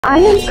I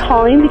am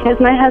calling because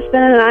my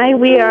husband and I,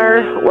 we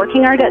are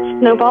working our debt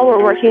snowball.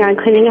 We're working on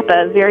cleaning up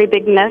a very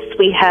big mess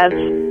we have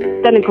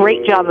done a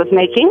great job of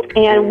making.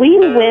 And we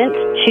went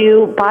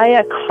to buy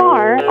a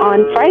car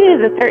on Friday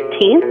the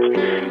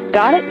 13th,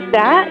 got it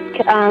back,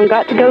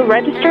 got to go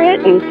register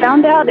it, and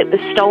found out it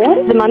was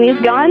stolen. The money is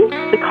gone.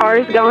 The car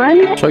is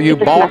gone. So you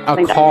bought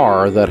a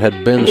car that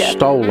had been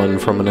stolen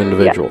from an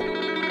individual?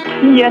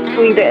 Yes,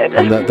 we did.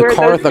 And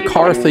the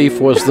car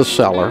thief was the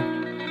seller?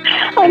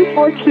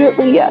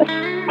 Unfortunately, yes.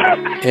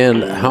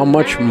 And how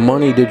much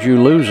money did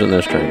you lose in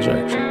this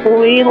transaction?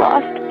 We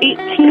lost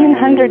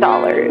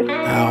 $1,800.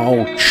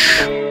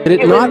 Ouch. Did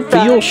it not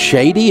feel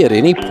shady at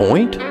any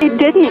point? It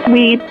didn't.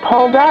 We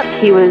pulled up.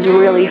 He was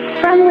really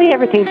friendly.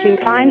 Everything seemed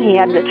fine. He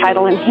had the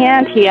title in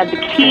hand. He had the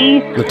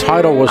key. The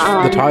title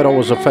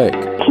was a fake.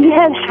 He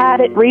had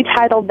it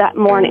retitled that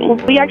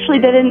morning. We actually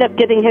did end up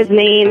getting his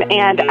name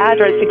and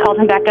address. We called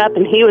him back up,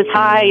 and he was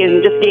high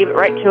and just gave it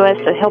right to us,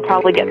 so he'll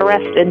probably get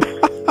arrested.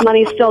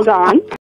 Money's still gone.